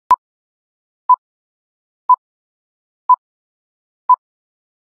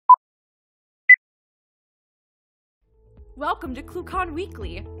Welcome to ClueCon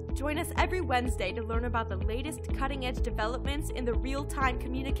Weekly. Join us every Wednesday to learn about the latest cutting-edge developments in the real-time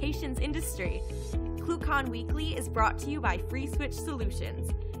communications industry. ClueCon Weekly is brought to you by FreeSwitch Solutions.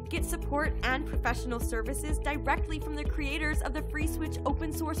 Get support and professional services directly from the creators of the FreeSwitch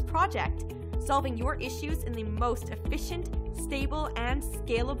open source project, solving your issues in the most efficient, stable, and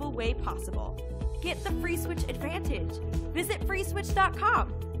scalable way possible. Get the FreeSwitch advantage. Visit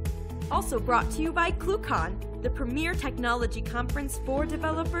freeswitch.com. Also brought to you by ClueCon, the premier technology conference for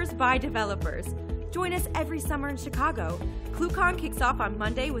developers by developers. Join us every summer in Chicago. ClueCon kicks off on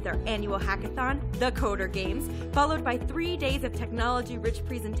Monday with our annual hackathon, The Coder Games, followed by 3 days of technology-rich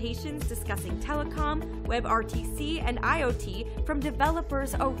presentations discussing telecom, WebRTC, and IoT from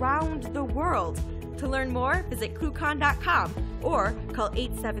developers around the world. To learn more, visit ClueCon.com or call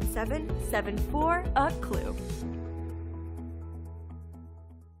 877-74-CLUE.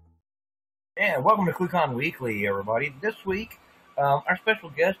 And welcome to ClueCon Weekly, everybody. This week, our special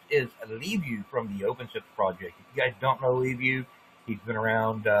guest is Liviu from the OpenSIPS project. If you guys don't know Liviu, he's been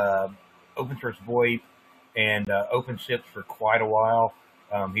around open source VoIP and OpenSIPS for quite a while.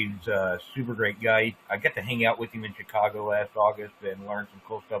 He's a super great guy. I got to hang out with him in Chicago last August and learn some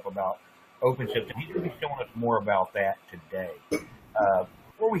cool stuff about OpenSIPS, and he's going to be showing us more about that today.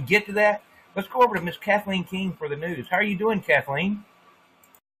 Before we get to that, let's go over to Miss Kathleen King for the news. How are you doing, Kathleen?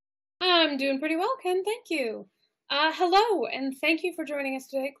 I'm doing pretty well, Ken. Thank you. Hello, and thank you for joining us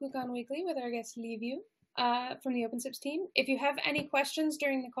today at ClueCon Weekly with our guest Liviu from the OpenSIPS team. If you have any questions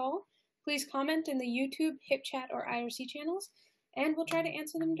during the call, please comment in the YouTube, HipChat, or IRC channels, and we'll try to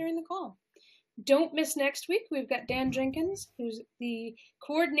answer them during the call. Don't miss next week. We've got Dan Jenkins, who's the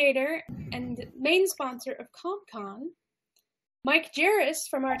coordinator and main sponsor of ComCon. Mike Jarris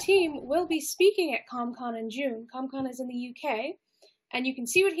from our team will be speaking at ComCon in June. ComCon is in the UK, and you can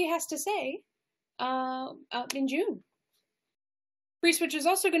see what he has to say out in June. FreeSwitch is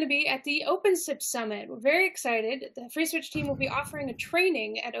also going to be at the OpenSIPS Summit. We're very excited. The FreeSwitch team will be offering a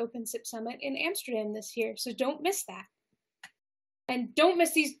training at OpenSIPS Summit in Amsterdam this year, so don't miss that. And don't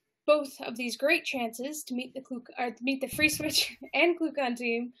miss both of these great chances to meet the FreeSwitch and ClueCon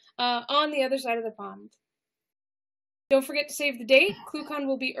team on the other side of the pond. Don't forget to save the date. ClueCon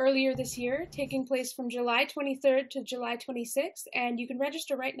will be earlier this year, taking place from July 23rd to July 26th, and you can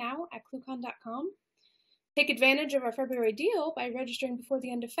register right now at ClueCon.com. Take advantage of our February deal by registering before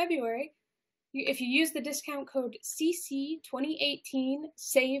the end of February. If you use the discount code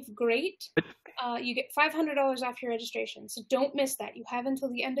CC2018SAVEGREAT, you get $500 off your registration, so don't miss that. You have until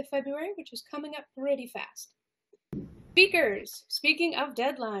the end of February, which is coming up pretty fast. Speakers, speaking of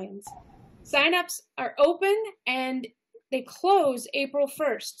deadlines, signups are open and they close April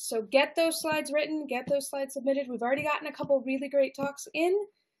 1st, so get those slides written, get those slides submitted. We've already gotten a couple really great talks in.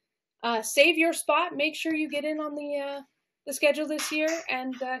 Save your spot. Make sure you get in on the schedule this year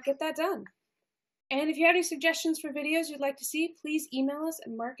and get that done. And if you have any suggestions for videos you'd like to see, please email us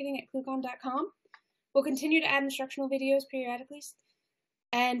at marketing@cluecon.com. We'll continue to add instructional videos periodically.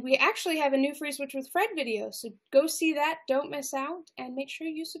 And we actually have a new FreeSwitch with Fred video, so go see that, don't miss out, and make sure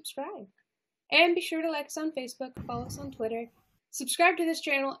you subscribe. And be sure to like us on Facebook, follow us on Twitter, subscribe to this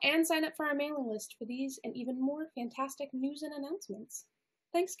channel, and sign up for our mailing list for these and even more fantastic news and announcements.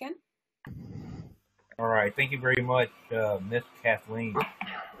 Thanks, Ken. All right. Thank you very much, Miss Kathleen.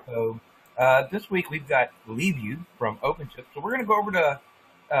 So this week we've got Liviu from OpenSIPS. So we're going to go over to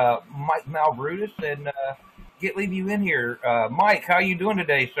Mike Malbrutus and get Liviu in here. Mike, how are you doing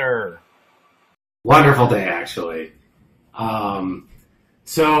today, sir? Wonderful day, actually.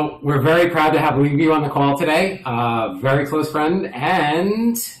 So we're very proud to have Liviu on the call today. Very close friend,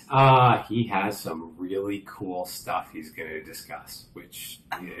 and he has some really cool stuff he's going to discuss, which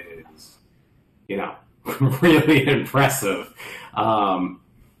is, really impressive. Off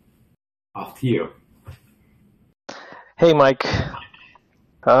to you. Hey, Mike.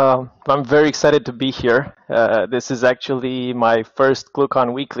 I'm very excited to be here. This is actually my first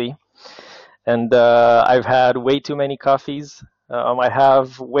ClueCon Weekly, and I've had way too many coffees. I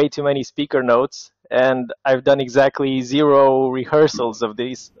have way too many speaker notes, and I've done exactly 0 rehearsals of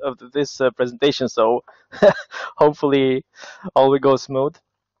this presentation. So hopefully all will go smooth.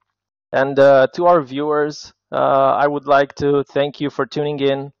 And to our viewers, I would like to thank you for tuning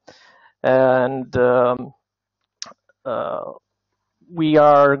in. And we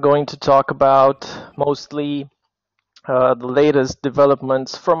are going to talk about mostly the latest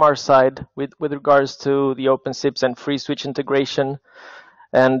developments from our side with regards to the OpenSIPS and FreeSwitch integration,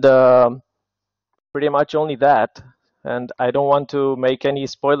 and pretty much only that. And I don't want to make any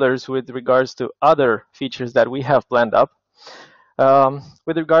spoilers with regards to other features that we have planned up.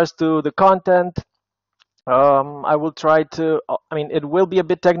 With regards to the content, I will try to, I mean, it will be a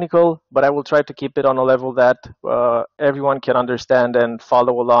bit technical, but I will try to keep it on a level that everyone can understand and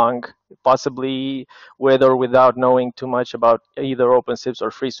follow along, possibly with or without knowing too much about either OpenSIPS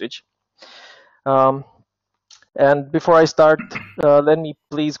or FreeSwitch. And before I start, let me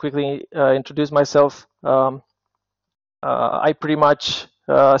please quickly introduce myself. I pretty much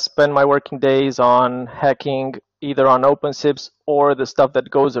spend my working days on hacking either on OpenSIPS or the stuff that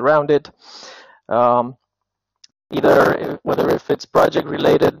goes around it. Either whether if it's project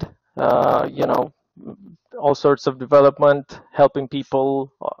related, all sorts of development, helping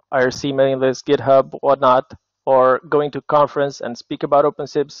people, IRC mailing list, GitHub, whatnot, or going to conference and speak about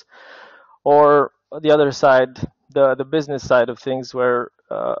OpenSIPS, or the other side, the business side of things, where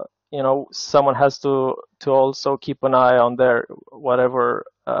someone has to also keep an eye on their whatever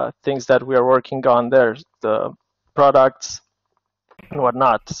things that we are working on there, the products and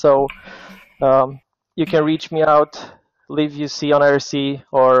whatnot. So you can reach me out, Liviu on IRC,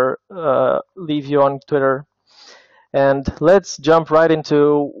 or Liviu on Twitter. And let's jump right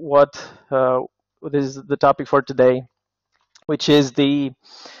into what is the topic for today, which is the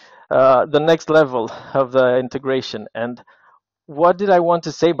next level of the integration. And what did I want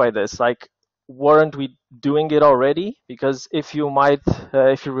to say by this? Like, weren't we doing it already? Because if you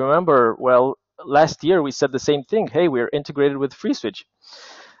remember, well, last year we said the same thing. Hey, we're integrated with FreeSwitch.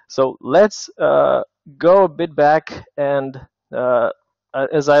 So let's go a bit back and,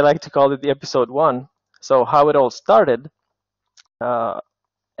 as I like to call it, the episode 1. So how it all started,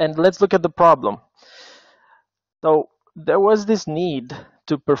 and let's look at the problem. So there was this need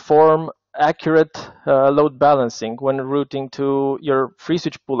to perform accurate load balancing when routing to your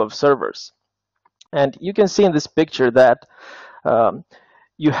FreeSwitch pool of servers. And you can see in this picture that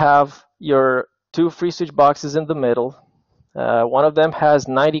you have your 2 FreeSwitch boxes in the middle. One of them has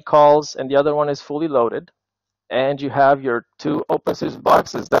 90 calls and the other one is fully loaded. And you have your 2 OpenSIPS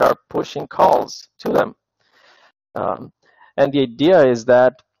boxes that are pushing calls to them. And the idea is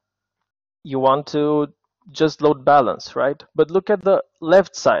that you want to just load balance, right? But look at the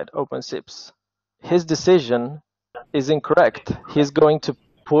left side, OpenSIPS. His decision is incorrect. He's going to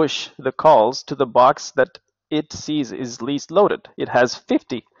push the calls to the box that it sees is least loaded. It has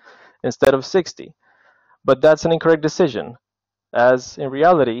 50 instead of 60. But that's an incorrect decision, as in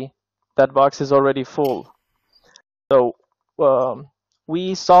reality, that box is already full. So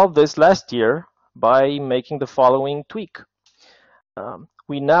we solved this last year by making the following tweak.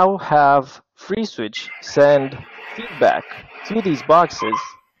 We now have FreeSwitch send feedback to these boxes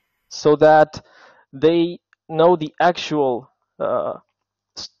so that they know the actual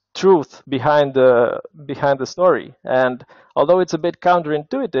truth behind the story. And although it's a bit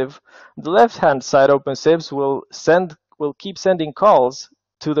counterintuitive, the left-hand side OpenSIPS will keep sending calls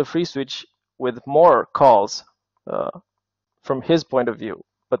to the FreeSwitch with more calls from his point of view,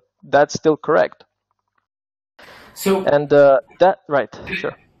 but that's still correct. So and right,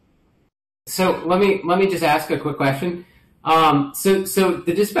 sure. So let me just ask a quick question. So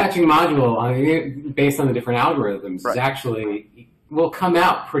the dispatching module, based on the different algorithms, Right. is actually will come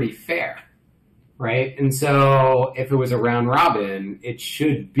out pretty fair, right? And so if it was a round robin, it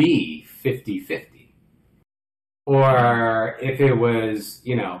should be 50-50. Or if it was,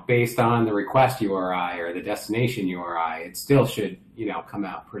 based on the request URI or the destination URI, it still should, come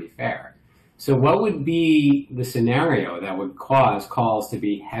out pretty fair. So what would be the scenario that would cause calls to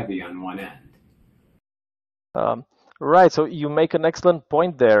be heavy on one end? Right. So you make an excellent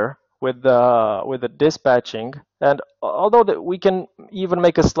point there with the dispatching. And although we can even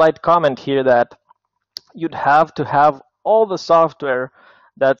make a slight comment here that you'd have to have all the software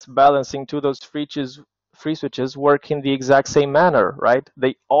that's balancing to those free switches work in the exact same manner, right?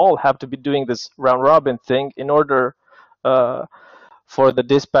 They all have to be doing this round robin thing in order for the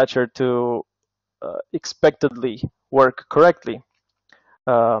dispatcher to expectedly work correctly.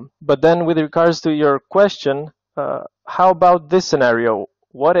 But then with regards to your question, how about this scenario?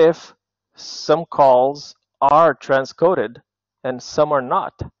 What if some calls are transcoded and some are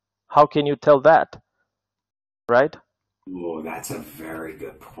not? How can you tell that, right? Oh, that's a very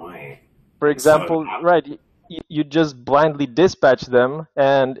good point. For example, right, you just blindly dispatch them,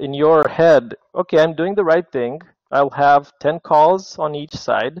 and in your head, okay, I'm doing the right thing. I'll have 10 calls on each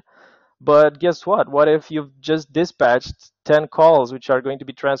side. But guess what? What if you've just dispatched 10 calls which are going to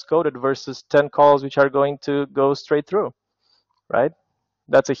be transcoded versus 10 calls which are going to go straight through, right?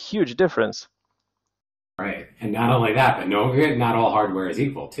 That's a huge difference. Right. And not only that, but not all hardware is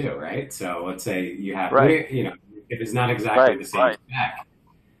equal too, right? So let's say you have, right. If it's not exactly the same spec,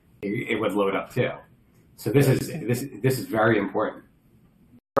 it would load up too. So this is very important.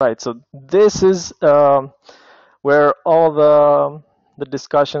 Right. So this is where all the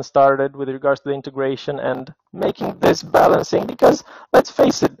discussion started with regards to the integration and making this balancing. Because let's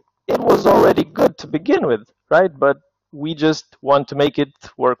face it, it was already good to begin with, right? But we just want to make it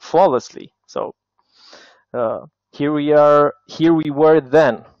work flawlessly. So here we are. Here we were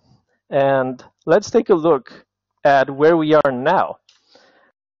then, and let's take a look at where we are now.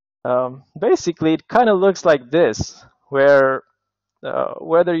 Basically, it kind of looks like this, where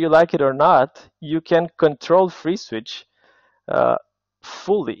whether you like it or not, you can control FreeSwitch uh,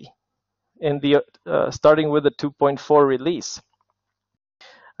 fully in the starting with the 2.4 release.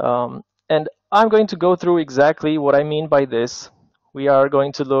 And I'm going to go through exactly what I mean by this. We are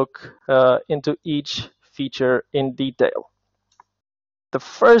going to look into each feature in detail. The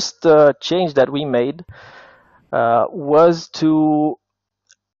first change that we made was to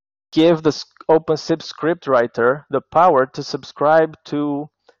give the OpenSIPS script writer the power to subscribe to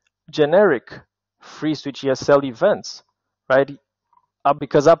generic FreeSwitch ESL events, right?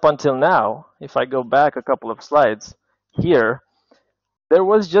 Because up until now, if I go back a couple of slides here, there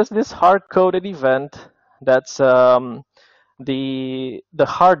was just this hard-coded event that's the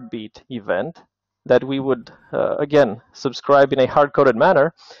heartbeat event that we would, again, subscribe in a hard-coded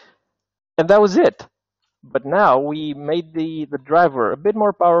manner, and that was it. But now we made the driver a bit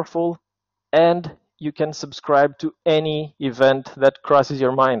more powerful, and you can subscribe to any event that crosses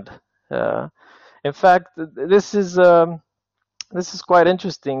your mind. In fact, this is quite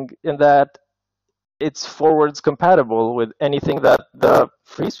interesting in that it's forwards compatible with anything that the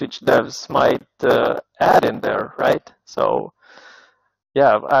FreeSwitch devs might add in there, right? So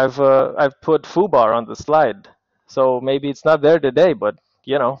yeah, I've put foobar on the slide, so maybe it's not there today, but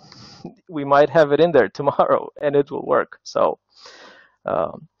you know, we might have it in there tomorrow, and it will work. So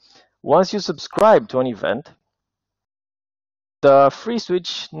once you subscribe to an event, the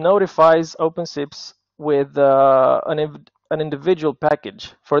FreeSwitch notifies OpenSIPS with an individual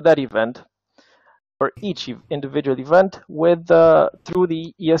package for that event, for each individual event, with through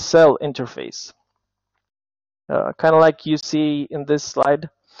the ESL interface. Kind of like you see in this slide,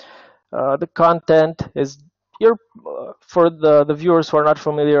 the content is here for the viewers who are not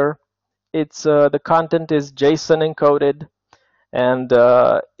familiar. It's the content is JSON encoded, and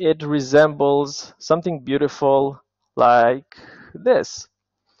it resembles something beautiful like this.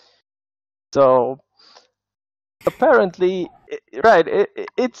 So apparently, right,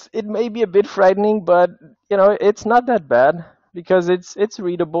 it may be a bit frightening, but you know, it's not that bad because it's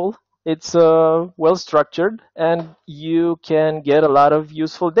readable, it's well structured, and you can get a lot of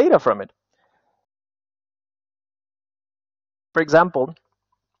useful data from it. For example,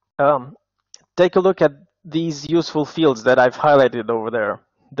 take a look at these useful fields that I've highlighted over there: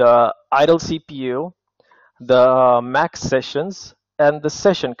 the idle CPU, the max sessions, and the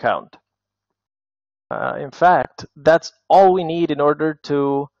session count. In fact, that's all we need in order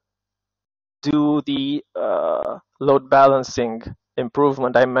to do the load balancing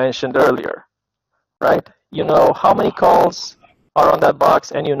improvement I mentioned earlier, right? You know how many calls are on that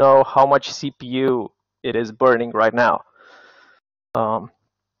box, and you know how much CPU it is burning right now.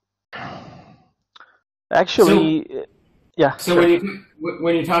 Actually, yeah. So sure.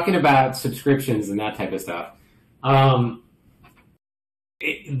 when you're talking about subscriptions and that type of stuff,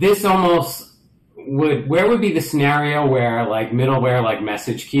 this almost where would be the scenario where like middleware like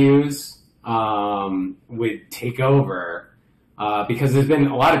message queues would take over? Because there's been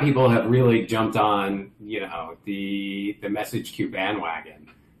a lot of people have really jumped on, you know, the message queue bandwagon.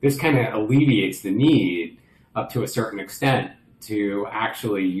 This kind of alleviates the need up to a certain extent to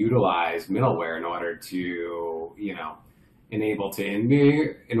actually utilize middleware in order to, you know, in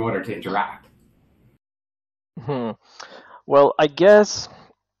order to interact. Well, I guess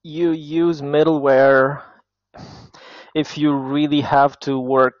you use middleware if you really have to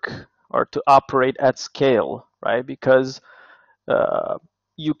work or to operate at scale, right? Because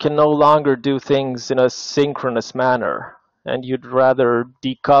you can no longer do things in a synchronous manner, and you'd rather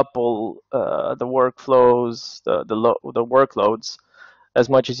decouple the workflows, the workloads as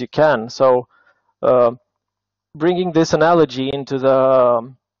much as you can. So bringing this analogy into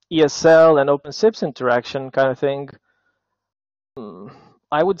the ESL and OpenSIPS interaction kind of thing,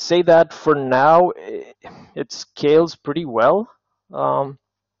 I would say that for now it scales pretty well.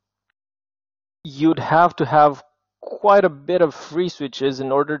 You'd have to have quite a bit of free switches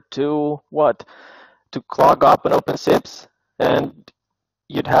in order to to clog up an OpenSIPS, and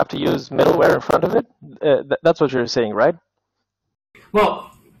you'd have to use middleware in front of it. That's what you're saying, right?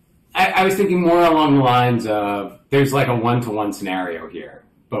 Well, I was thinking more along the lines of there's like a one-to-one scenario here,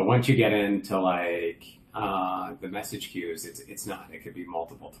 but once you get into like the message queues, it's not. It could be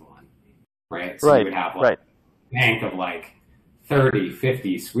multiple to one, right? So you Right, would have like right. a bank of like 30,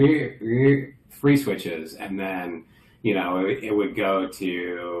 50 free switches, and then it would go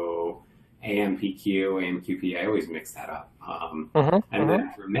to AMPQ, AMQP. I always mix that up. And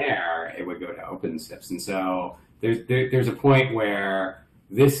then from there, it would go to OpenSIPS. And so there's a point where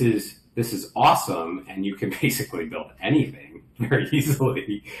this is awesome, and you can basically build anything very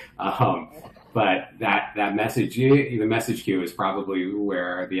easily. But the message queue is probably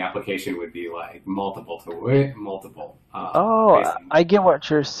where the application would be like multiple. Oh, I get what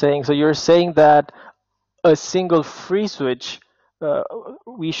you're saying. So you're saying that a single free switch,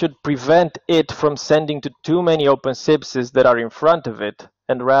 we should prevent it from sending to too many OpenSIPs that are in front of it,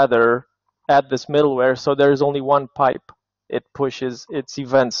 and rather add this middleware so there's only one pipe. It pushes its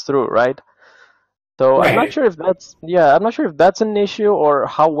events through, right? So Right. I'm not sure if that's an issue, or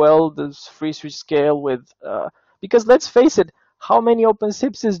how well does free switch scale with, because let's face it, how many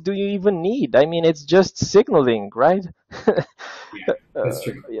OpenSIPs do you even need? I mean, it's just signaling, right? Yeah, that's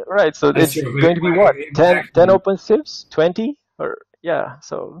true. Right, so That's it's true. going to be what, 10 Actually, OpenSIPs, 20, or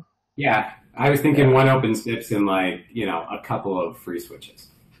so. Yeah, I was thinking one OpenSIPs and a couple of free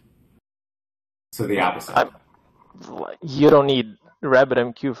switches. So the opposite. You don't need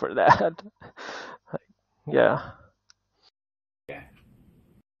RabbitMQ for that. Yeah. Yeah.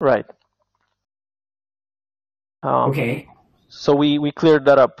 Right. Okay. So we cleared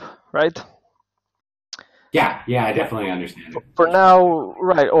that up, right? Yeah, I definitely understand it. For now,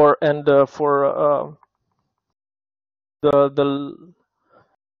 right? For the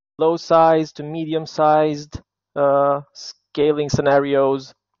low size to medium sized scaling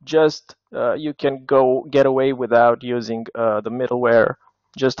scenarios, just you can get away without using the middleware.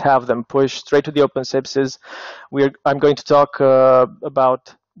 Just have them push straight to the OpenSIPs. I'm going to talk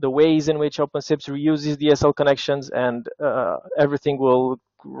about the ways in which OpenSIPS reuses DSL connections, and everything will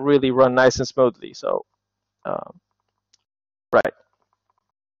really run nice and smoothly. So, right.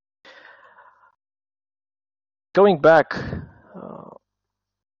 Going back,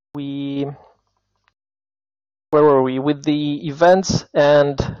 where were we? With the events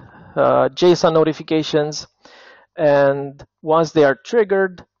and JSON notifications, and once they are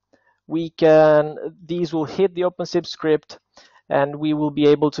triggered, these will hit the OpenSIP script, and we will be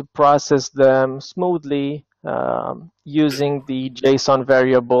able to process them smoothly using the JSON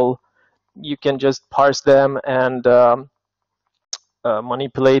variable. You can just parse them and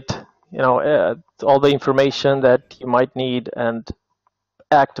manipulate, all the information that you might need and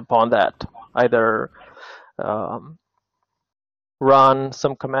act upon that. Either run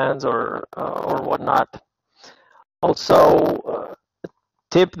some commands or whatnot. Also,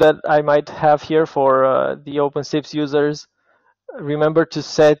 tip that I might have here for the OpenSIPS users: remember to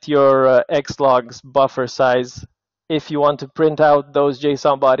set your xlogs buffer size. If you want to print out those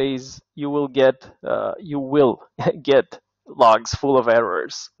JSON bodies, you will get get logs full of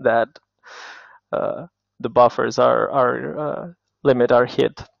errors that the buffers limit are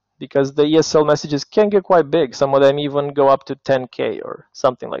hit, because the ESL messages can get quite big. Some of them even go up to 10K or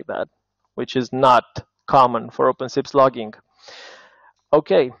something like that, which is not common for OpenSIPS logging.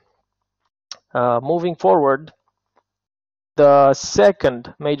 Okay, moving forward, the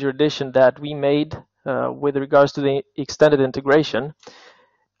second major addition that we made with regards to the extended integration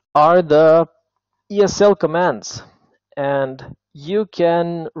are the ESL commands. And you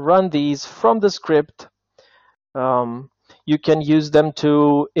can run these from the script. You can use them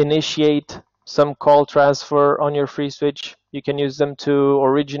to initiate some call transfer on your free switch. You can use them to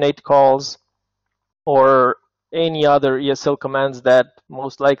originate calls, or any other ESL commands that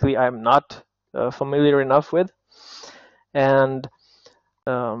most likely I'm not familiar enough with. And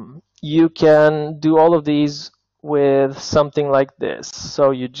you can do all of these with something like this.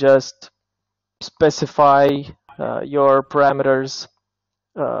 So you just specify your parameters,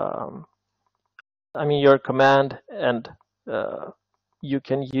 your command, and you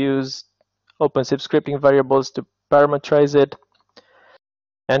can use OpenSIP scripting variables to parameterize it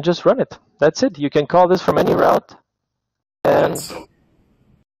and just run it. That's it. You can call this from any route, and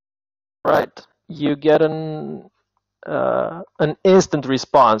right, you get an instant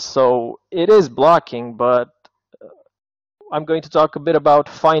response. So it is blocking, but I'm going to talk a bit about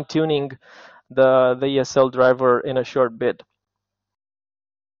fine-tuning the ESL driver in a short bit.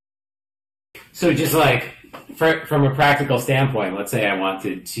 So just like from a practical standpoint, let's say I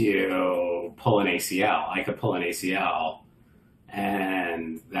wanted to pull an ACL. I could pull an ACL,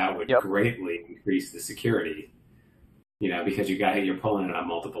 and that would greatly increase the security, because you're pulling it on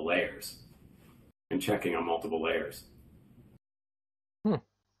multiple layers and checking on multiple layers.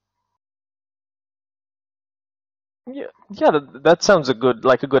 Yeah, that sounds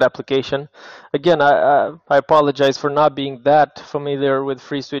like a good application. Again, I apologize for not being that familiar with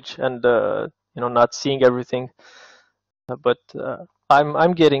FreeSwitch and not seeing everything, but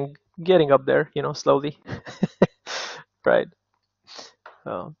I'm getting up there, slowly. Right.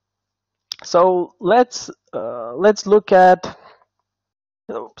 Um, so let's look at.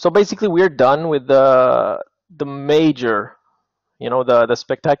 So basically, we're done with the major, the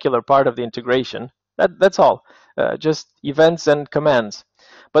spectacular part of the integration. That's all, just events and commands.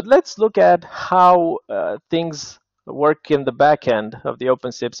 But let's look at how things work in the back end of the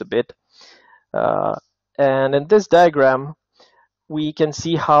OpenSIPS a bit. Uh, and in this diagram, we can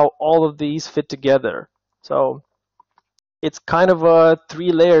see how all of these fit together. So it's kind of a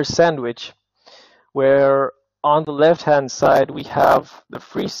three-layer sandwich where on the left-hand side we have the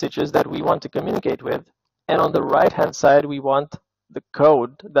free switches that we want to communicate with, and on the right-hand side we want the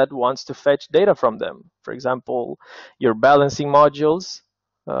code that wants to fetch data from them. For example, your balancing modules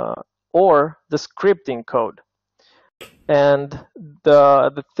or the scripting code. And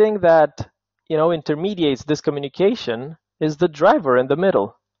the thing that intermediates this communication is the driver in the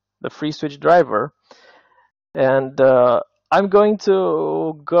middle, the free switch driver. And I'm going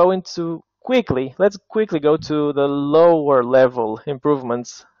to go into let's quickly go to the lower level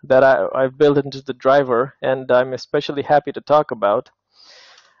improvements that I've built into the driver, and I'm especially happy to talk about.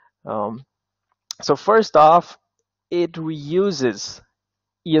 So first off, it reuses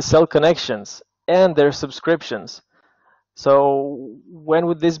ESL connections and their subscriptions. So when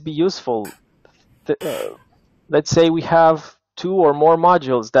would this be useful? Let's say we have 2 or more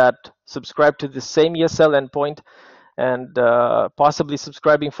modules that subscribe to the same ESL endpoint and possibly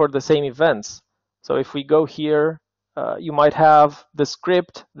subscribing for the same events. So if we go here, you might have the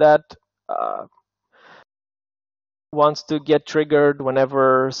script that wants to get triggered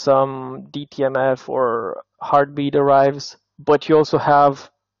whenever some DTMF or heartbeat arrives, but you also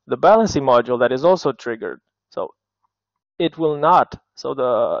have the balancing module that is also triggered. So it will not. So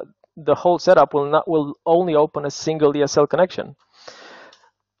the whole setup will only open a single ESL connection.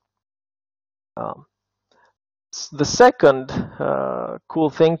 The second cool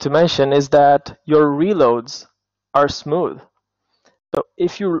thing to mention is that your reloads are smooth. So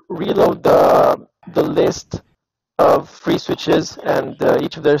if you reload the list of free switches and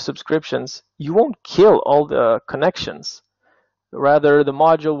each of their subscriptions, you won't kill all the connections. Rather, the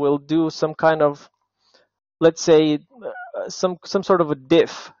module will do some kind of, let's say, some sort of a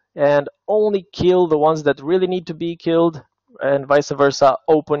diff and only kill the ones that really need to be killed, and vice versa,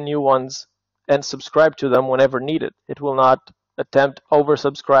 open new ones and subscribe to them whenever needed. It will not attempt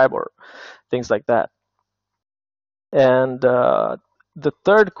oversubscribe or things like that. And the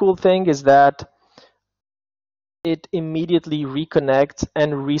third cool thing is that it immediately reconnects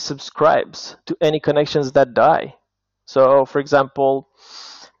and resubscribes to any connections that die. So for example,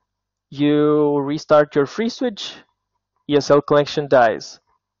 you restart your free switch, ESL connection dies.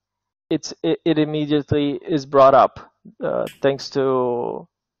 It immediately is brought up thanks to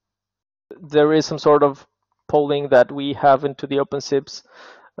there is some sort of polling that we have into the OpenSIPS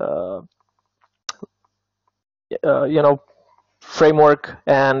framework,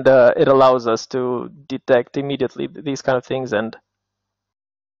 and it allows us to detect immediately these kind of things and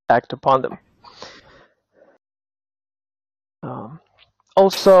act upon them.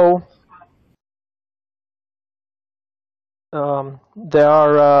 Also, there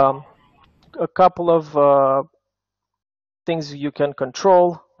are a couple of things you can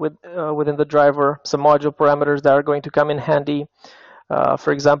control within the driver, some module parameters that are going to come in handy.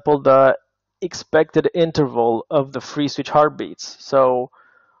 For example, the expected interval of the free switch heartbeats. So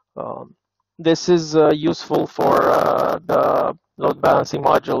this is useful for the load balancing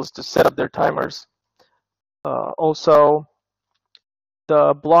modules to set up their timers. Also,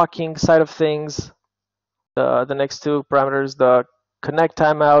 the blocking side of things, the next two parameters, the connect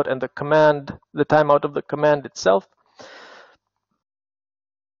timeout and the timeout of the command itself.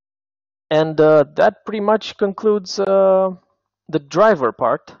 And that pretty much concludes the driver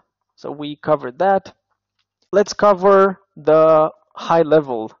part. So we covered that. Let's cover the high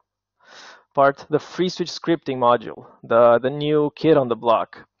level part, the free switch scripting module, the new kid on the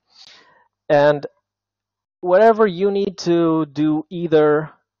block. And whatever you need to do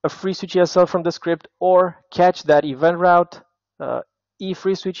either a free switch ESL from the script or catch that event route,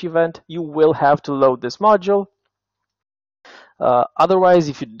 free switch event, you will have to load this module. Otherwise,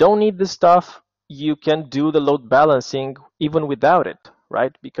 if you don't need this stuff, you can do the load balancing even without it,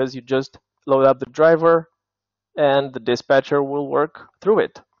 right? Because you just load up the driver and the dispatcher will work through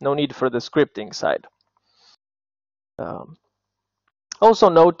it. No need for the scripting side. Also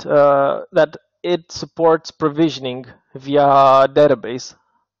note that it supports provisioning via database.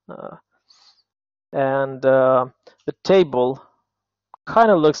 And the table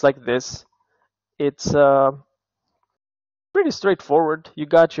kind of looks like this. It's pretty straightforward. You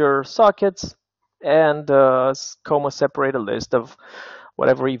got your sockets and comma separate a list of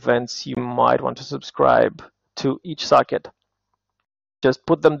whatever events you might want to subscribe to each socket. Just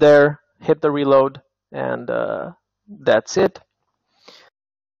put them there, hit the reload, and that's it.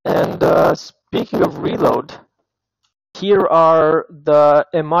 And speaking of reload, here are the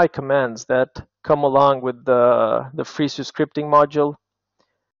MI commands that come along with the FreeSys scripting module.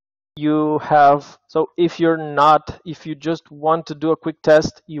 You have, so if you just want to do a quick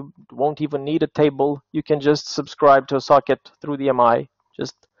test, you won't even need a table. You can just subscribe to a socket through the MI.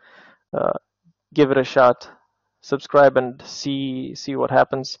 Just give it a shot, subscribe and see what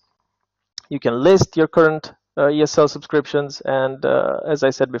happens. You can list your current ESL subscriptions and, as I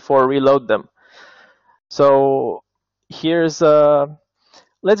said before, reload them. So here's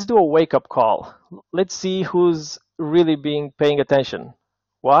let's do a wake-up call. Let's see who's really paying attention.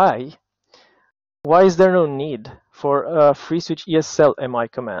 Why is there no need for a FreeSwitch ESL MI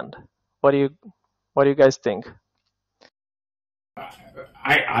command? What do you guys think?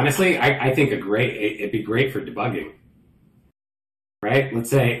 I think it'd be great for debugging. Right? Let's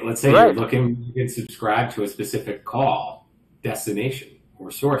say Right. you're looking, you can subscribe to a specific call, destination,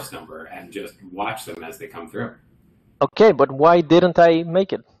 or source number, and just watch them as they come through. Okay, but why didn't I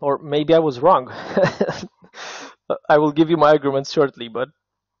make it? Or maybe I was wrong. I will give you my arguments shortly, but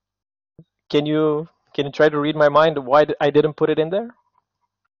can you try to read my mind why I didn't put it in there?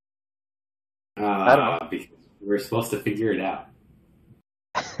 I don't know. Because we're supposed to figure it out.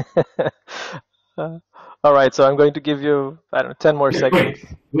 All right, so I'm going to give you, I don't know, 10 more seconds.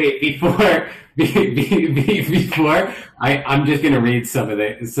 Wait, before I'm just going to read some of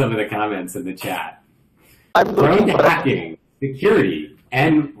the comments in the chat. I'm Prone looking to hacking, security,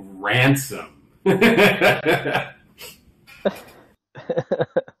 and ransom.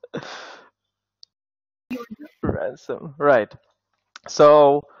 Ransom, right.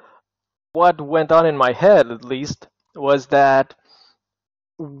 So what went on in my head, at least, was that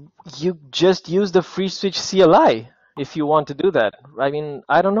you just use the FreeSwitch CLI if you want to do that. I mean,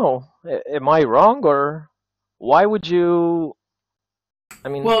 I don't know. Am I wrong, or why would you? I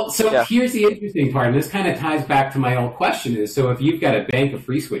mean, Well, so yeah. here's the interesting part, and this kind of ties back to my old question: is so if you've got a bank of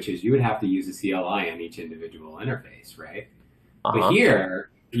free switches, you would have to use a CLI on each individual interface, right? But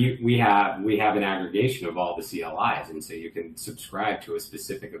here we have an aggregation of all the CLIs, and so you can subscribe to a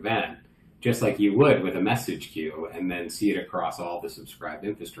specific event just like you would with a message queue, and then see it across all the subscribed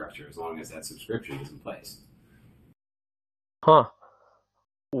infrastructure as long as that subscription is in place. Huh.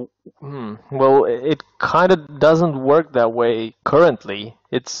 Well, it kind of doesn't work that way currently.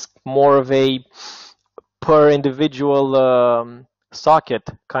 It's more of a per individual socket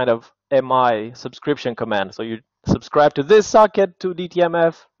kind of MI subscription command. So you subscribe to this socket to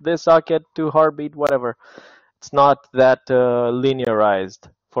DTMF, this socket to Heartbeat, whatever. It's not that linearized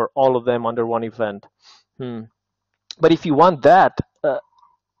for all of them under one event. But if you want that,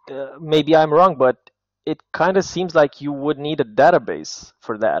 maybe I'm wrong, but it kind of seems like you would need a database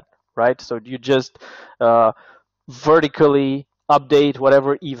for that, right? So you just vertically update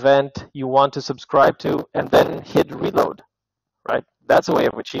whatever event you want to subscribe to and then hit reload, right? That's a way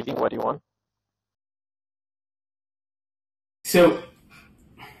of achieving what you want. So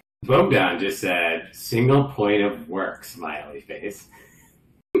Bogdan just said, single point of work, smiley face.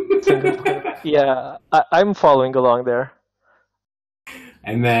 Yeah, I'm following along there.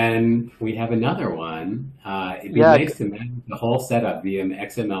 And then we have another one. It'd be nice to manage the whole setup via an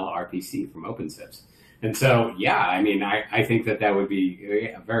XML RPC from OpenSIPS. And so, yeah, I mean, I think that would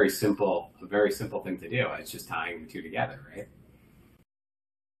be a very simple thing to do. It's just tying the two together, right?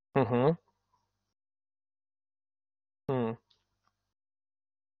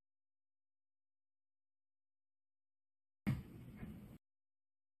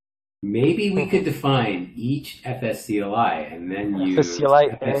 Maybe we could define each FSCLI and then use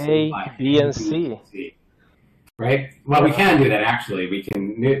FSCLI A, B, and C. Right? Well, we can do that actually. We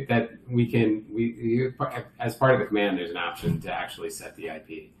as part of the command, there's an option to actually set the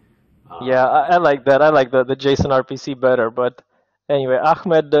IP. Yeah, I like that. I like the JSON RPC better. But anyway,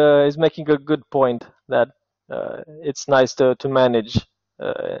 Ahmed is making a good point that it's nice to manage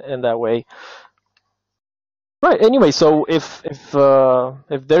in that way. Right. Anyway, so if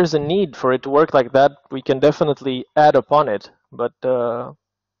there's a need for it to work like that, we can definitely add upon it. But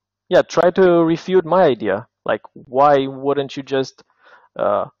yeah, try to refute my idea. Like, why wouldn't you just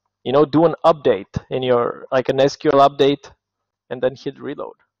do an update in your, like an SQL update, and then hit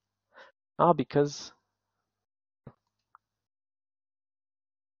reload? Because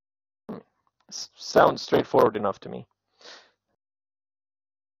sounds straightforward enough to me.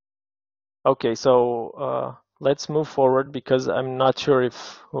 Okay, so let's move forward because I'm not sure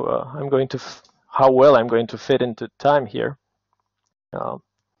if I'm going to how well I'm going to fit into time here.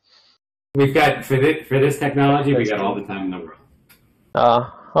 We've got for this technology, we got all the time in the world.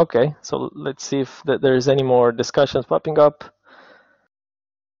 Okay, so let's see if there's any more discussions popping up.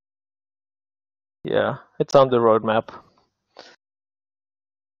 Yeah, it's on the roadmap.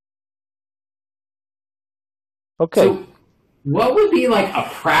 Okay. So what would be like a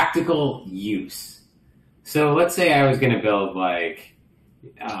practical use? So let's say I was going to build like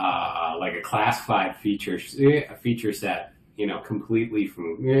a classified feature set, completely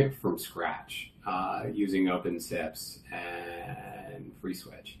from scratch, using OpenSIPS and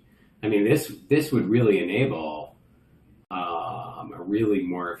FreeSwitch. I mean, this would really enable a really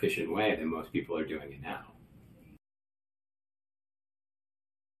more efficient way than most people are doing it now.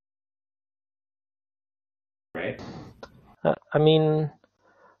 Right? I mean,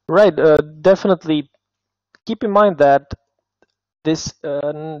 right, definitely keep in mind that this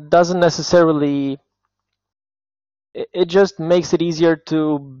doesn't necessarily, it just makes it easier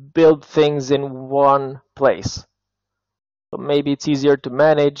to build things in one place. So maybe it's easier to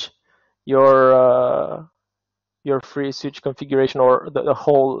manage your FreeSwitch configuration, or the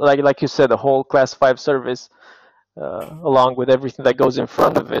whole, like you said, the whole class 5 service, along with everything that goes in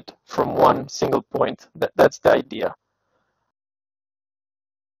front of it from one single point. That's the idea.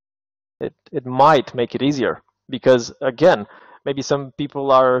 It might make it easier because, again, maybe some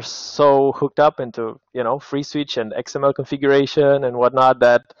people are so hooked up into FreeSwitch and XML configuration and whatnot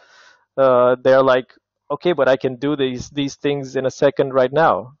that they're like, okay, but I can do these things in a second right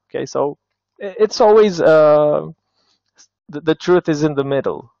now. Okay, so it's always the truth is in the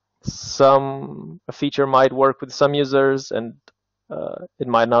middle. A feature might work with some users and it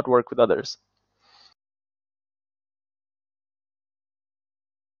might not work with others.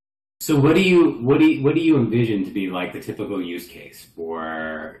 So what do you envision to be like the typical use case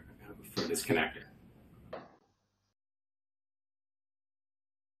for this connector?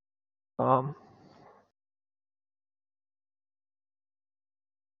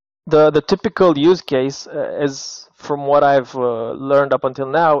 The typical use case, is from what I've learned up until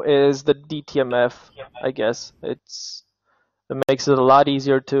now, is the DTMF. I guess it makes it a lot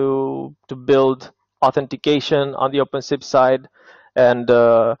easier to build authentication on the OpenSIP side, and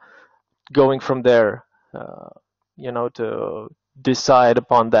going from there, to decide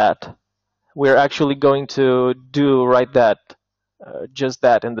upon that. We're actually going to do just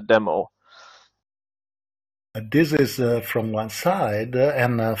that in the demo. This is from one side,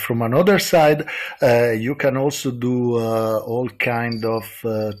 and from another side, you can also do all kind of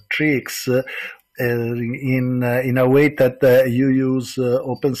tricks in a way that you use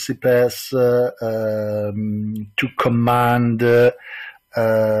OpenSIPS to command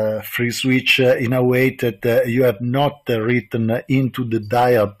FreeSwitch in a way that you have not written into the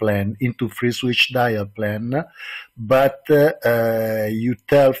dial plan, into FreeSwitch dial plan, but you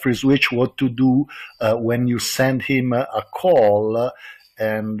tell FreeSwitch what to do when you send him a call.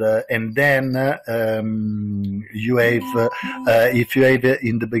 And then you have, if you have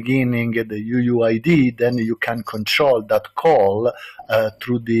in the beginning the UUID, then you can control that call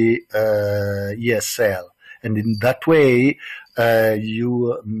through the ESL. And in that way,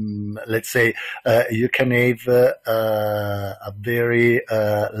 let's say, you can have a very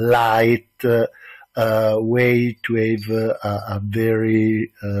light way to have a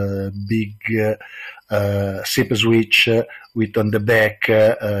very big SIP switch with on the back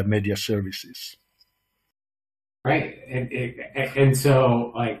media services. Right, and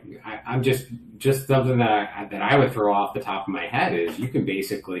so like I'm just something that I would throw off the top of my head is you can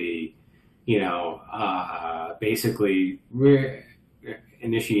basically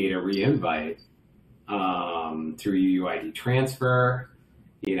initiate a re-invite through UUID transfer,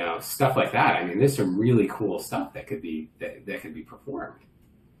 stuff like that. I mean, there's some really cool stuff that could be performed.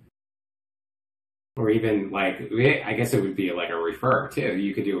 Or even I guess it would be like a refer too.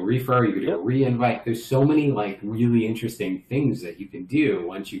 You could do a refer, you could do a re-invite. There's so many really interesting things that you can do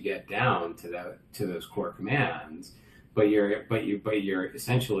once you get down to those core commands. But you're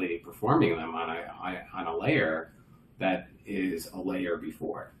essentially performing them on a layer that is a layer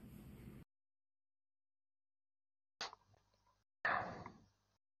before.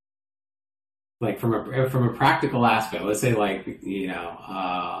 Like from a practical aspect, let's say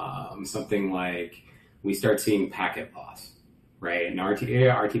something like we start seeing packet loss, right? An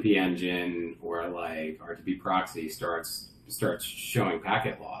RTP engine or like RTP proxy starts showing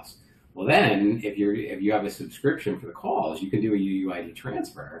packet loss. Well, then if you have a subscription for the calls, you can do a UUID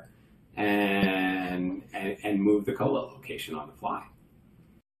transfer and move the colo location on the fly.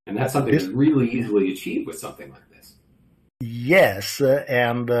 And that's something that's really easily achieved with something like this. Yes,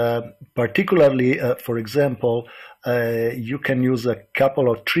 and particularly, for example, you can use a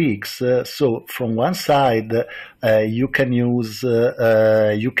couple of tricks. So from one side, you can use,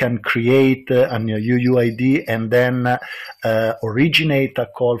 you can create a UUID and then originate a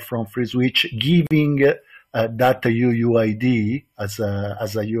call from FreeSwitch, giving that UUID as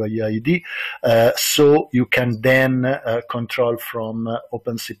a UUID, so you can then control from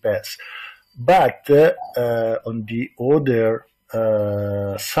OpenSIPS. But on the other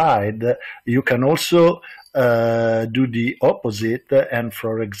side, you can also do the opposite, and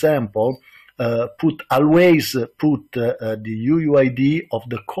for example, always put the UUID of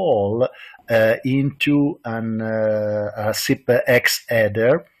the call into a SIP-X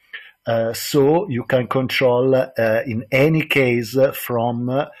header, so you can control in any case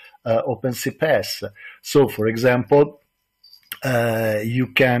from OpenSIPS. So, for example, you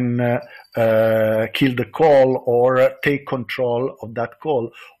can kill the call or take control of that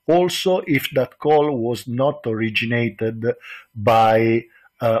call, also if that call was not originated by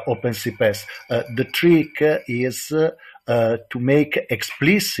OpenSIPS. The trick is to make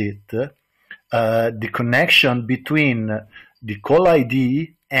explicit the connection between the call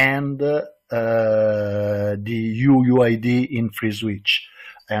ID and the UUID in FreeSwitch.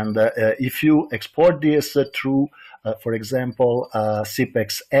 And if you export this through, for example,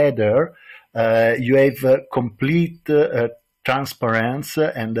 SIP-X header, you have complete transparency,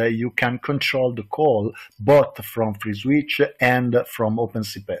 and you can control the call both from FreeSwitch and from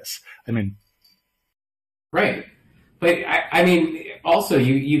OpenSIPS. I mean, right. But I mean, also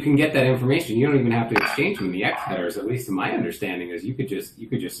you can get that information. You don't even have to exchange them in the X headers. At least in my understanding is you could just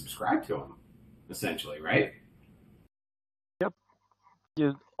subscribe to them, essentially, right? Yep.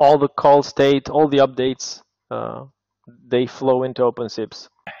 All the call state, all the updates, they flow into OpenSIPS.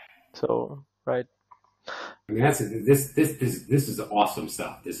 So right. I mean, this is awesome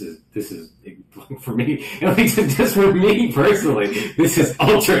stuff. This is for me, at least just for me personally, this is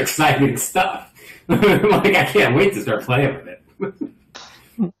ultra exciting stuff. Like, I can't wait to start playing with it.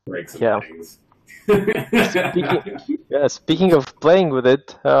 Break some things. Speaking of playing with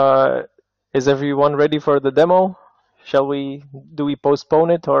it, is everyone ready for the demo? Do we postpone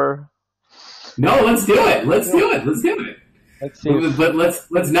it or? No, let's do it. Let's do it. Let's see. But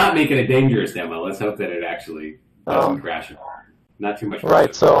let's not make it a dangerous demo. Let's hope that it actually doesn't crash. Not too much.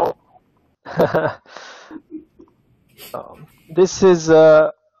 Right. So this is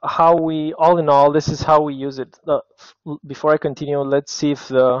how we, all in all, this is how we use it. Before I continue, let's see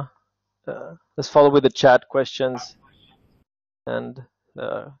if let's follow with the chat questions and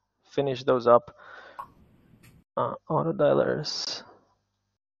finish those up. Auto dialers.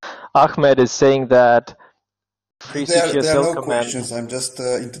 Ahmed is saying that there are no questions. I'm just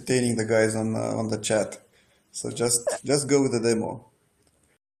entertaining the guys on the chat. So just go with the demo.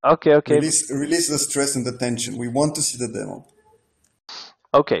 Okay. Release the stress and the tension. We want to see the demo.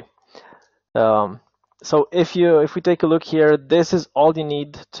 Okay. So if we take a look here, this is all you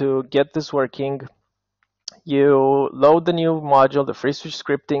need to get this working. You load the new module, the FreeSwitch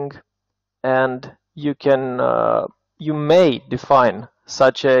scripting, and you may define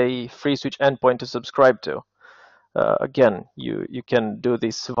such a FreeSwitch endpoint to subscribe to. Again, you can do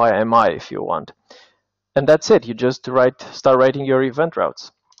this via MI if you want. And that's it. You just start writing your event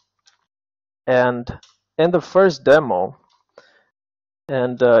routes. And in the first demo,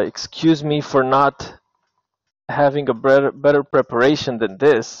 and excuse me for not having a better preparation than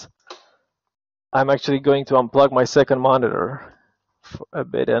this, I'm actually going to unplug my second monitor for a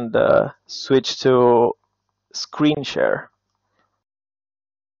bit and switch to screen share.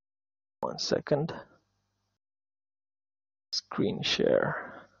 1 second. Screen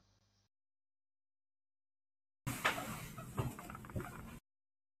share.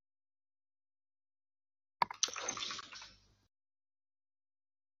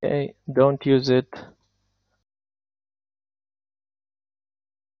 Okay, don't use it.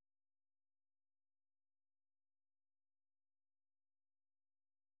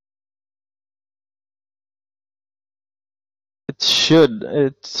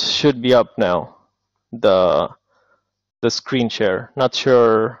 It should be up now. The screen share. Not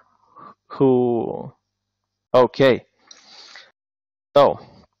sure who. Okay. So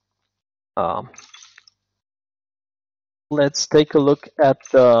let's take a look at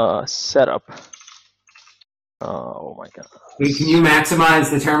the setup. Oh my god. Wait, can you maximize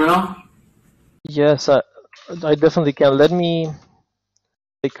the terminal? Yes, I definitely can. Let me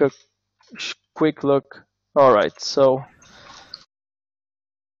take a quick look. All right, so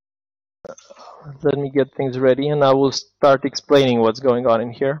let me get things ready, and I will start explaining what's going on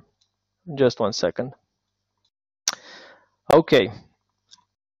in here. Just 1 second. Okay,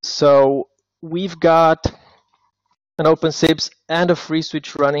 so we've got an OpenSIPS and a free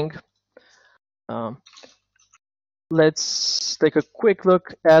switch running. Let's take a quick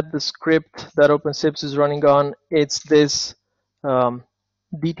look at the script that OpenSIPS is running on. It's this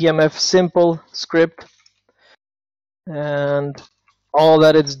DTMF simple script, and all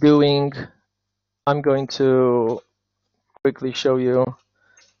that it's doing, I'm going to quickly show you.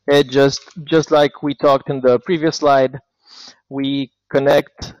 It just like we talked in the previous slide, we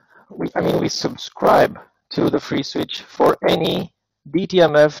connect, we subscribe to the free switch for any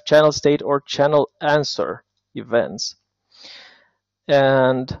DTMF channel state or channel answer events.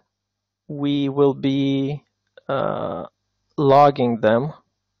 And we will be logging them.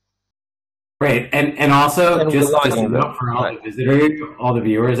 Great. And also, just a note for all the visitors, all the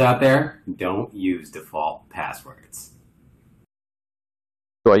viewers out there, don't use default passwords.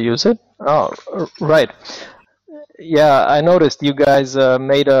 Do I use it? Oh, right. Yeah, I noticed you guys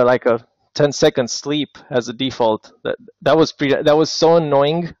made like a 10-second sleep as a default. That was so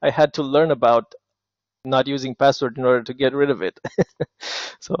annoying. I had to learn about not using password in order to get rid of it.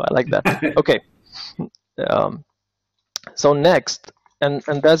 So I like that. Okay. So next, and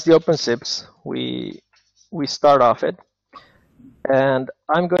that's the OpenSIPS. We start off it, and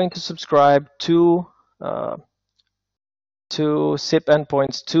I'm going to subscribe to SIP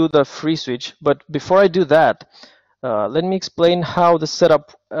endpoints to the free switch. But before I do that, let me explain how the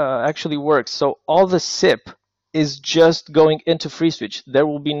setup actually works. So all the SIP is just going into free switch. There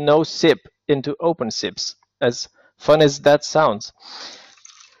will be no SIP into OpenSIPS, as fun as that sounds.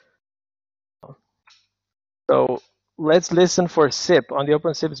 So let's listen for SIP on the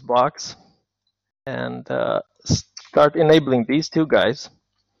OpenSIPS box and start enabling these two guys.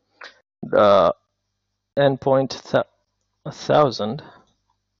 The endpoint 1000.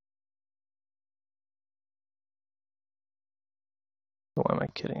 Why am I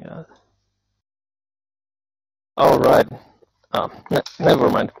kidding? All right. Never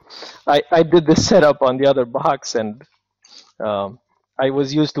mind. I did the setup on the other box, and I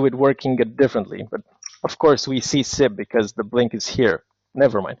was used to it working differently. But of course, we see SIP because the blink is here.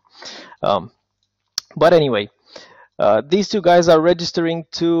 Never mind. But anyway, these two guys are registering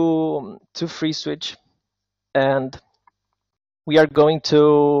to free switch, and we are going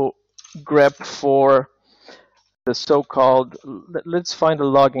to grep for the so-called, let's find a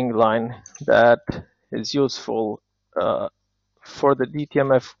logging line that is useful for the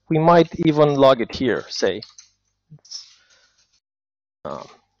DTMF. We might even log it here, say.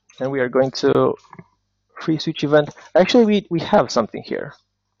 And we are going to free switch event. Actually, we have something here.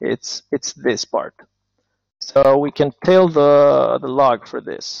 It's this part. So we can tail the log for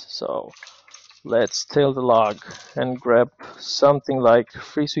this. So let's tail the log and grab something like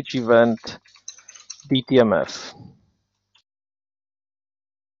free switch event DTMF.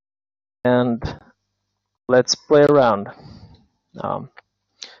 And let's play around.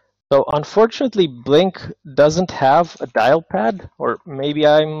 So unfortunately, Blink doesn't have a dial pad, or maybe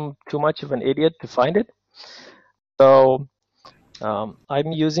I'm too much of an idiot to find it. So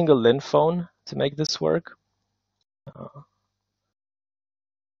I'm using a Lin phone to make this work.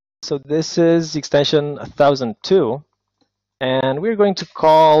 So this is extension 1002, and we're going to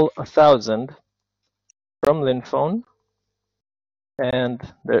call 1000 from Lin phone, and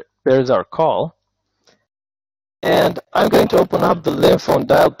there's our call. And I'm going to open up the Lin phone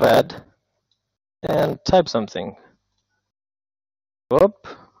dial pad and type something. Whoop,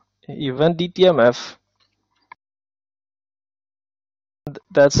 event DTMF.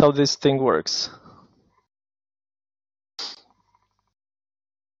 That's how this thing works.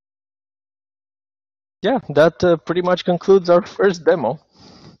 Yeah, that pretty much concludes our first demo.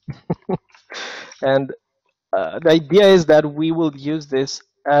 And the idea is that we will use this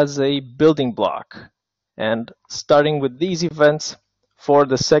as a building block. And starting with these events for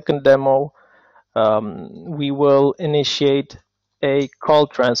the second demo, we will initiate a call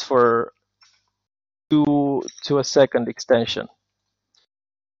transfer to a second extension.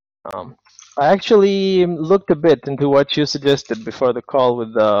 I actually looked a bit into what you suggested before the call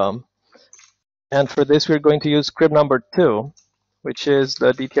with and for this we're going to use script number 2, which is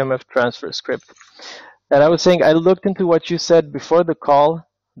the DTMF transfer script. And I was saying I looked into what you said before the call,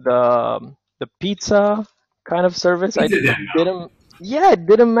 the pizza kind of service. I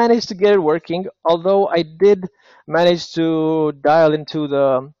didn't manage to get it working, although I did manage to dial into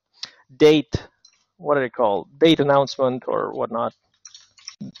the date, what are they called? Date announcement or whatnot.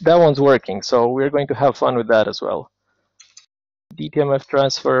 that one's working, so we're going to have fun with that as well. DTMF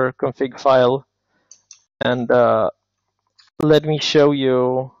transfer config file, and let me show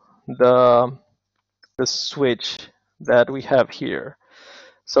you the switch that we have here.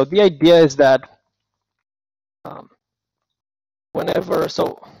 So the idea is that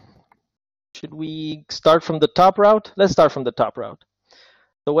should we start from the top route? Let's start from the top route.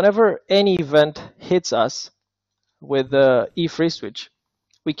 So whenever any event hits us with the free switch,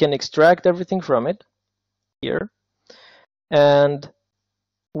 we can extract everything from it here, and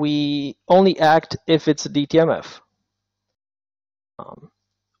we only act if it's a DTMF.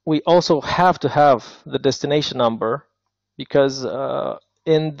 We also have to have the destination number because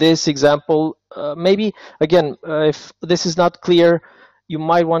in this example, maybe, again, if this is not clear, you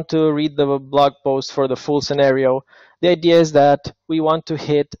might want to read the blog post for the full scenario. The idea is that we want to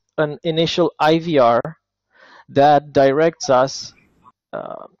hit an initial IVR that directs us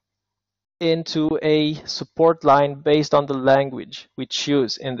into a support line based on the language we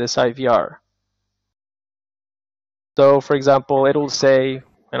choose in this IVR. So, for example, it will say,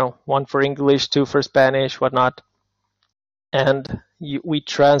 1 for English, 2 for Spanish, whatnot, and we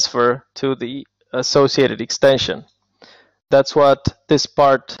transfer to the associated extension. That's what this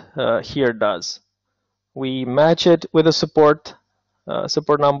part here does. We match it with a support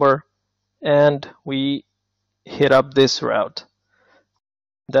number, and we hit up this route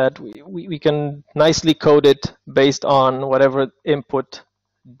that we can nicely code it based on whatever input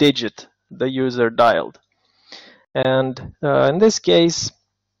digit the user dialed. And in this case,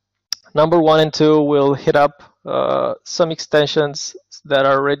 number 1 and 2 will hit up some extensions that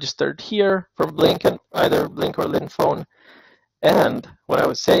are registered here for Blink, and either Blink or LinPhone. And what I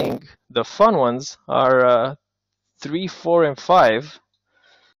was saying, the fun ones are 3, 4, and 5.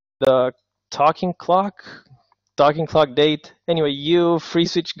 The talking clock date. Anyway, you free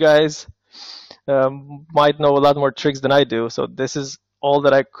switch guys might know a lot more tricks than I do. So this is all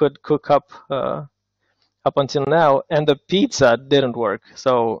that I could cook up until now. And the pizza didn't work.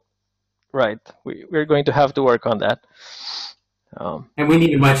 So, right, we're going to have to work on that. And we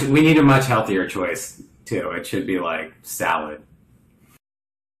need a much healthier choice too. It should be like salad.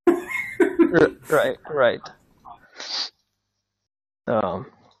 Right.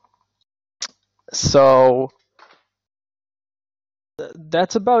 So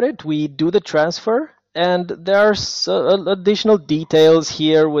that's about it. We do the transfer, and there are additional details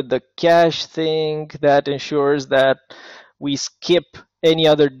here with the cache thing that ensures that we skip any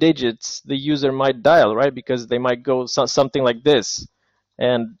other digits the user might dial, right? Because they might go something like this,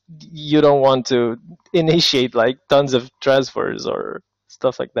 and you don't want to initiate like tons of transfers or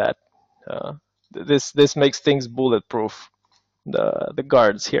stuff like that. This makes things bulletproof, the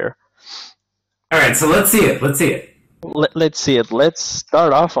guards here. All right, so let's see it. Let's see it. Let's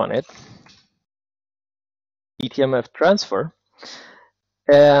start off on it. DTMF transfer.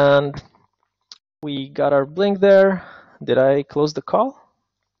 And we got our blink there. Did I close the call?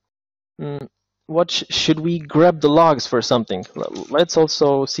 What should we grab the logs for something? Let's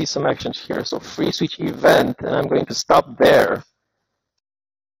also see some actions here. So free switch event, and I'm going to stop there.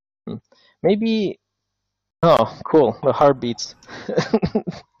 Maybe, oh, cool, the heartbeats.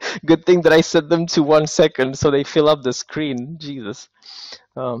 Good thing that I set them to 1 second so they fill up the screen. Jesus.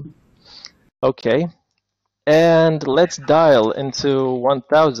 Okay. And let's dial into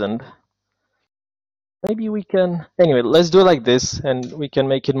 1000. Maybe we can, anyway, let's do it like this and we can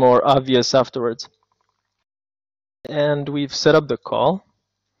make it more obvious afterwards. And we've set up the call.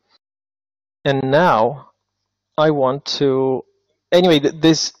 And now I want to, anyway,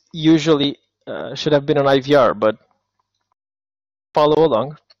 this usually should have been an IVR, but follow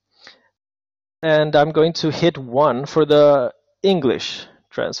along. And I'm going to hit 1 for the English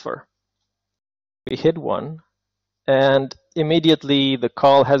transfer. We hit 1, and immediately the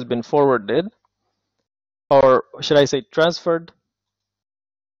call has been forwarded, or should I say transferred.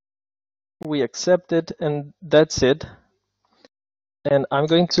 We accept it, and that's it. And I'm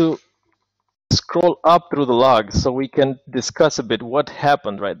going to scroll up through the logs so we can discuss a bit what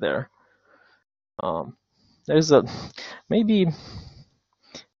happened right there. There's a, maybe,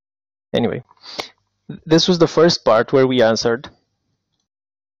 anyway, this was the first part where we answered.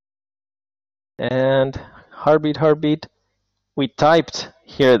 And heartbeat, we typed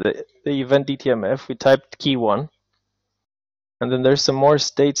here the event DTMF, we typed key 1. And then there's some more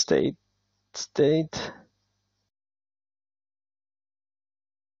state.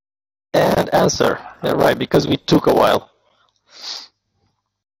 And answer, yeah, right, because we took a while.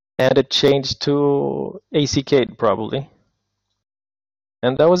 And it changed to ACK probably.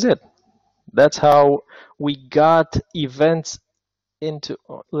 And that was it. That's how we got events into.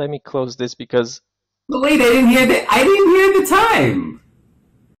 Let me close this because. But wait, I didn't hear the time.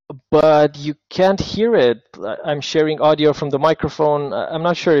 But you can't hear it. I'm sharing audio from the microphone. I'm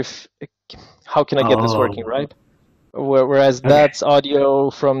not sure if. How can I get this working, right? Whereas that's audio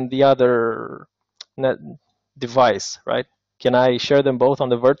from the other device, right? Can I share them both on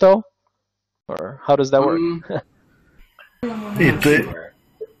the Verto? Or how does that work? You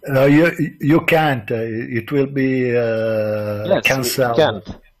can't. It will be cancelled. Yes, you can't.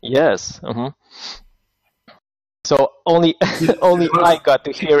 Yes. So only I got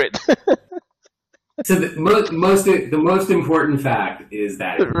to hear it. So the most important fact is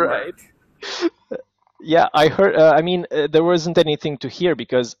that it right. Yeah, I heard. I mean, there wasn't anything to hear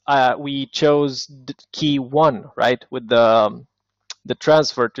because we chose key 1, right, with the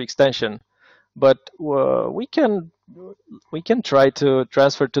transfer to extension. But we can try to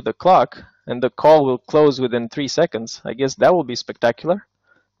transfer to the clock, and the call will close within 3 seconds. I guess that will be spectacular.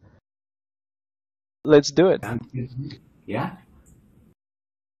 Let's do it. Yeah.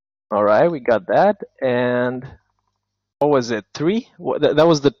 All right, we got that. And what was it? 3? That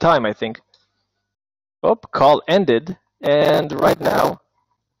was the time, I think. Oh, call ended. And right now,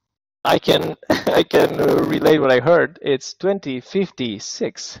 I can relay what I heard. It's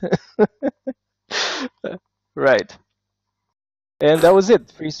 20:56. Right. And that was it.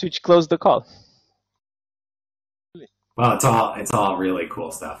 FreeSwitch closed the call. Well, it's all really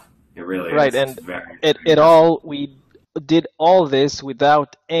cool stuff. It really right, is. And we did all this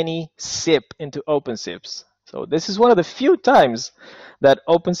without any SIP into OpenSIPS. So this is one of the few times that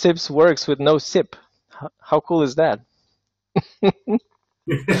OpenSIPS works with no SIP. How cool is that?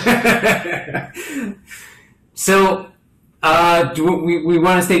 So, do we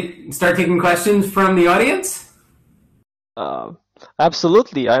want to start taking questions from the audience?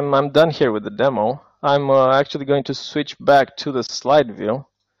 Absolutely. I'm done here with the demo. I'm actually going to switch back to the slide view.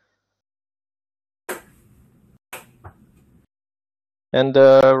 And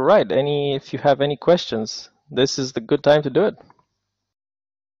right, if you have any questions, this is the good time to do it.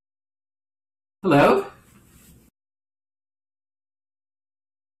 Hello?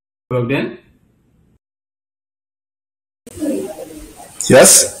 Bogdan?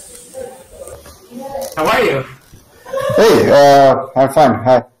 Yes? How are you? Hey, I'm fine.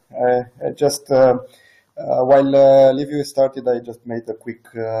 Hi. I just, while Liviu started, I just made a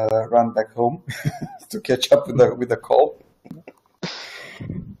quick run back home to catch up with the call.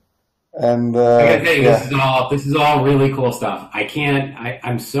 And I gotta tell you, this is all really cool stuff.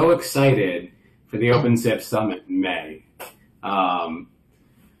 I'm so excited for the OpenSIPS Summit in May.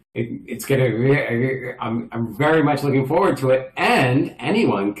 It's gonna. I'm very much looking forward to it, and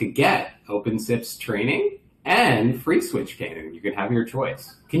anyone could get OpenSIPS training and FreeSwitch training. You can have your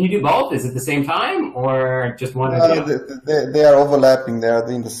choice. Can you do both? Is it the same time or just one or the other? They are overlapping. They are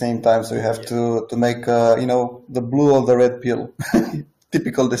in the same time, so you have to make the blue or the red pill.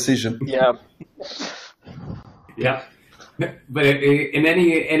 Typical decision. Yeah. Yeah. But in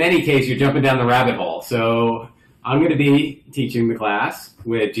any case, you're jumping down the rabbit hole. So I'm going to be teaching the class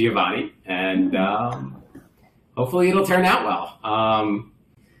with Giovanni, and hopefully it'll turn out well.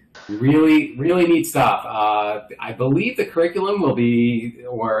 Really, really neat stuff. I believe the curriculum will be,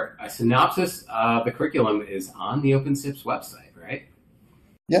 or a synopsis of the curriculum is on the OpenSIPS website, right?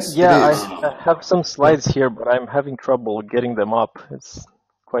 Yes. Yeah, it is. I have some slides here, but I'm having trouble getting them up. It's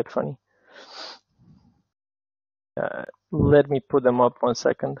quite funny. Let me put them up 1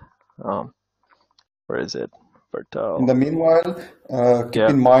 second. Where is it? In the meanwhile, keep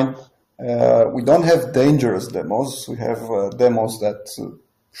in mind, we don't have dangerous demos. We have demos that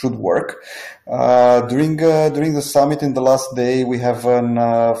should work. During the summit in the last day, we have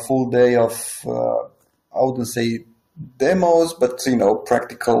a full day of, I wouldn't say demos, but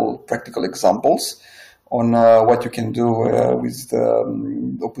practical examples on what you can do with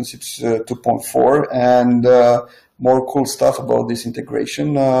OpenSIPS 2.4, and more cool stuff about this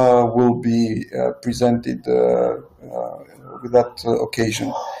integration will be presented with that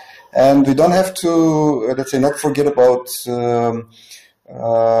occasion. And we don't have to, let's say, not forget about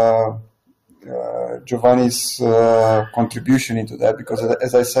Giovanni's contribution into that, because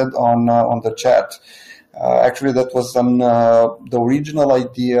as I said on the chat, actually that was the original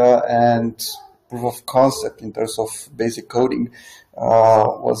idea and proof of concept in terms of basic coding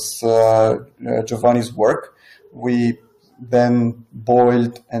was Giovanni's work. We then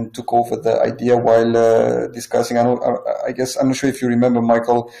boiled and took over the idea while discussing. I guess I'm not sure if you remember,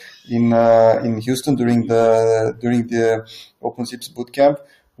 Michael, in Houston during the OpenSIPS bootcamp,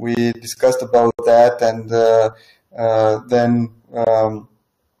 we discussed about that, and then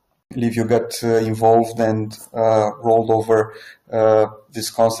Liviu got involved and rolled over this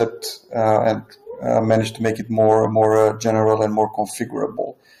concept and managed to make it more general and more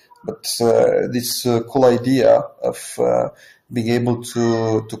configurable. But this cool idea of being able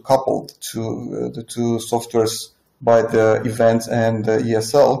to couple the two softwares by the events and the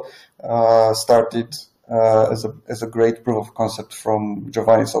ESL started as a great proof of concept from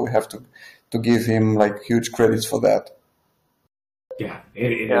Giovanni. So we have to give him like huge credits for that. Yeah,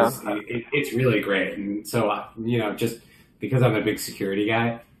 it's really great. And so, just because I'm a big security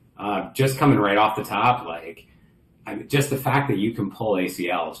guy, just coming right off the top, just the fact that you can pull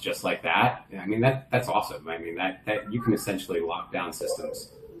ACLs just like that, I mean, that's awesome. I mean, that you can essentially lock down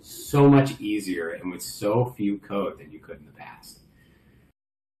systems so much easier and with so few code than you could in the past.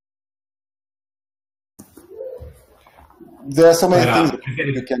 There are so many things that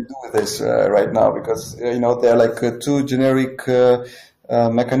you can do with this right now because, there are like two generic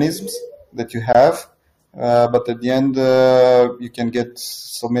mechanisms that you have, but at the end you can get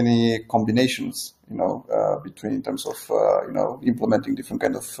so many combinations, between in terms of, implementing different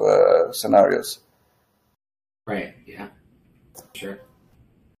kind of scenarios. Right, yeah, sure.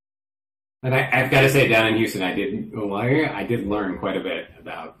 And I've got to say, down in Houston, I did learn quite a bit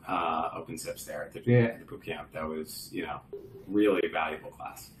about OpenSIPS there at the boot camp. That was, really valuable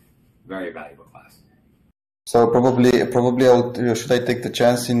class, very valuable class. So probably, should I take the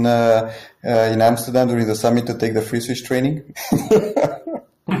chance in Amsterdam during the summit to take the free switch training?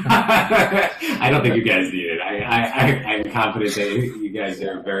 I don't think you guys need it. I'm confident that you guys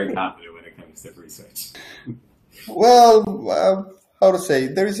are very confident when it comes to free switch. Well. How to say?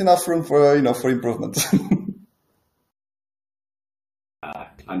 There is enough room for improvement.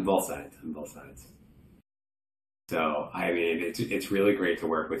 On both sides. So I mean, it's really great to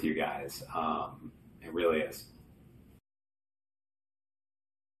work with you guys. It really is.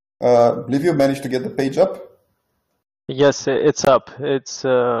 Liviu managed to get the page up? Yes, it's up. It's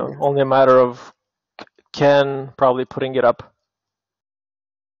only a matter of Ken probably putting it up.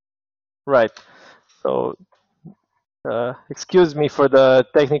 Right. So. Excuse me for the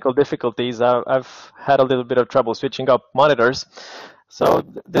technical difficulties. I've had a little bit of trouble switching up monitors. So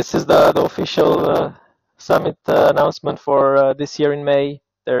this is the official summit announcement for this year in May.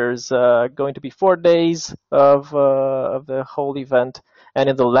 There's going to be 4 days of the whole event, and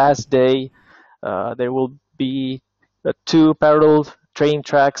in the last day there will be 2 parallel training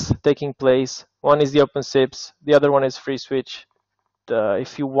tracks taking place. One is the OpenSIPS, the other one is free switch.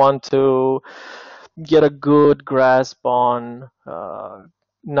 If you want to get a good grasp on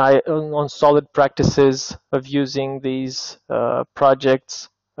solid practices of using these projects,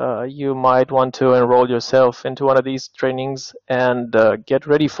 you might want to enroll yourself into one of these trainings and get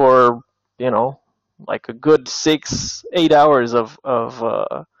ready for, like a good 6-8 hours of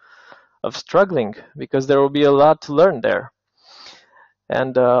struggling, because there will be a lot to learn there.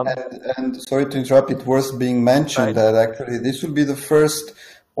 And sorry to interrupt, it's worth being mentioned that actually this will be the first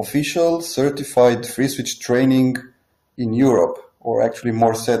official certified free switch training in Europe, or actually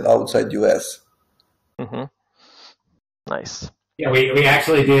more said outside US. Mm-hmm. Nice. Yeah, we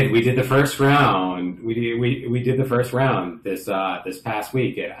actually did. We did the first round. We did the first round this past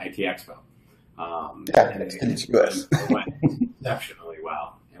week at IT Expo. It went exceptionally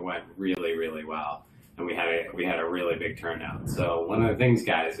well. It went really, really well, and we had a really big turnout. So one of the things,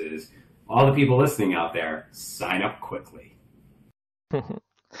 guys, is all the people listening out there, sign up quickly.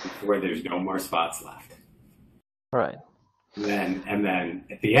 Where there's no more spots left. Right. And then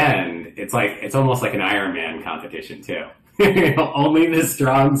at the end, it's almost like an Ironman competition too. Only the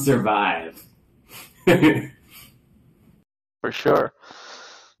strong survive. For sure.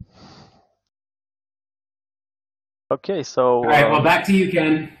 Okay, so all right. Well, back to you,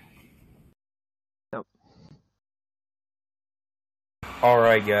 Ken. Yep. All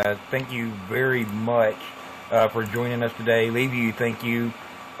right, guys. Thank you very much for joining us today. Liviu, thank you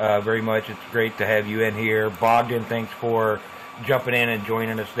very much. It's great to have you in here. Bogdan, thanks for jumping in and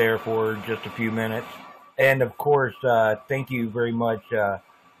joining us there for just a few minutes. And of course, thank you very much,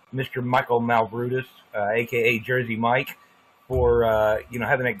 Mr. Michael Malbrutus, aka Jersey Mike, for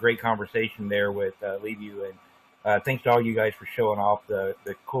having a great conversation there with Liviu. And thanks to all you guys for showing off the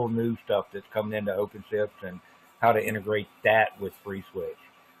cool new stuff that's coming into OpenSIPS and how to integrate that with FreeSwitch.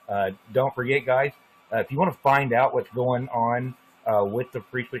 Don't forget, guys, if you want to find out what's going on with the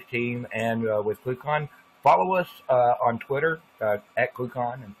FreeSwitch team and with ClueCon, follow us on Twitter at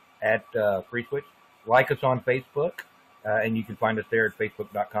ClueCon and at FreeSwitch. Like us on Facebook, and you can find us there at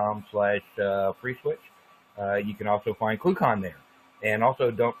facebook.com/FreeSwitch. You can also find ClueCon there. And also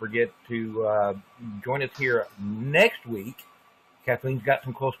don't forget to join us here next week Kathleen's got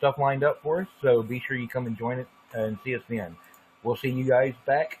some cool stuff lined up for us, so be sure you come and join it and see us then. We'll see you guys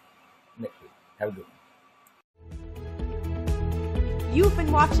back next week. Have a good one. You've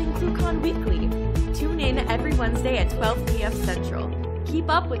been watching ClueCon Weekly. Tune in every Wednesday at 12 p.m. Central. Keep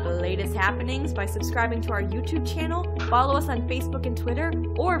up with the latest happenings by subscribing to our YouTube channel, follow us on Facebook and Twitter,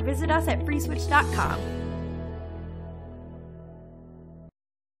 or visit us at freeswitch.com.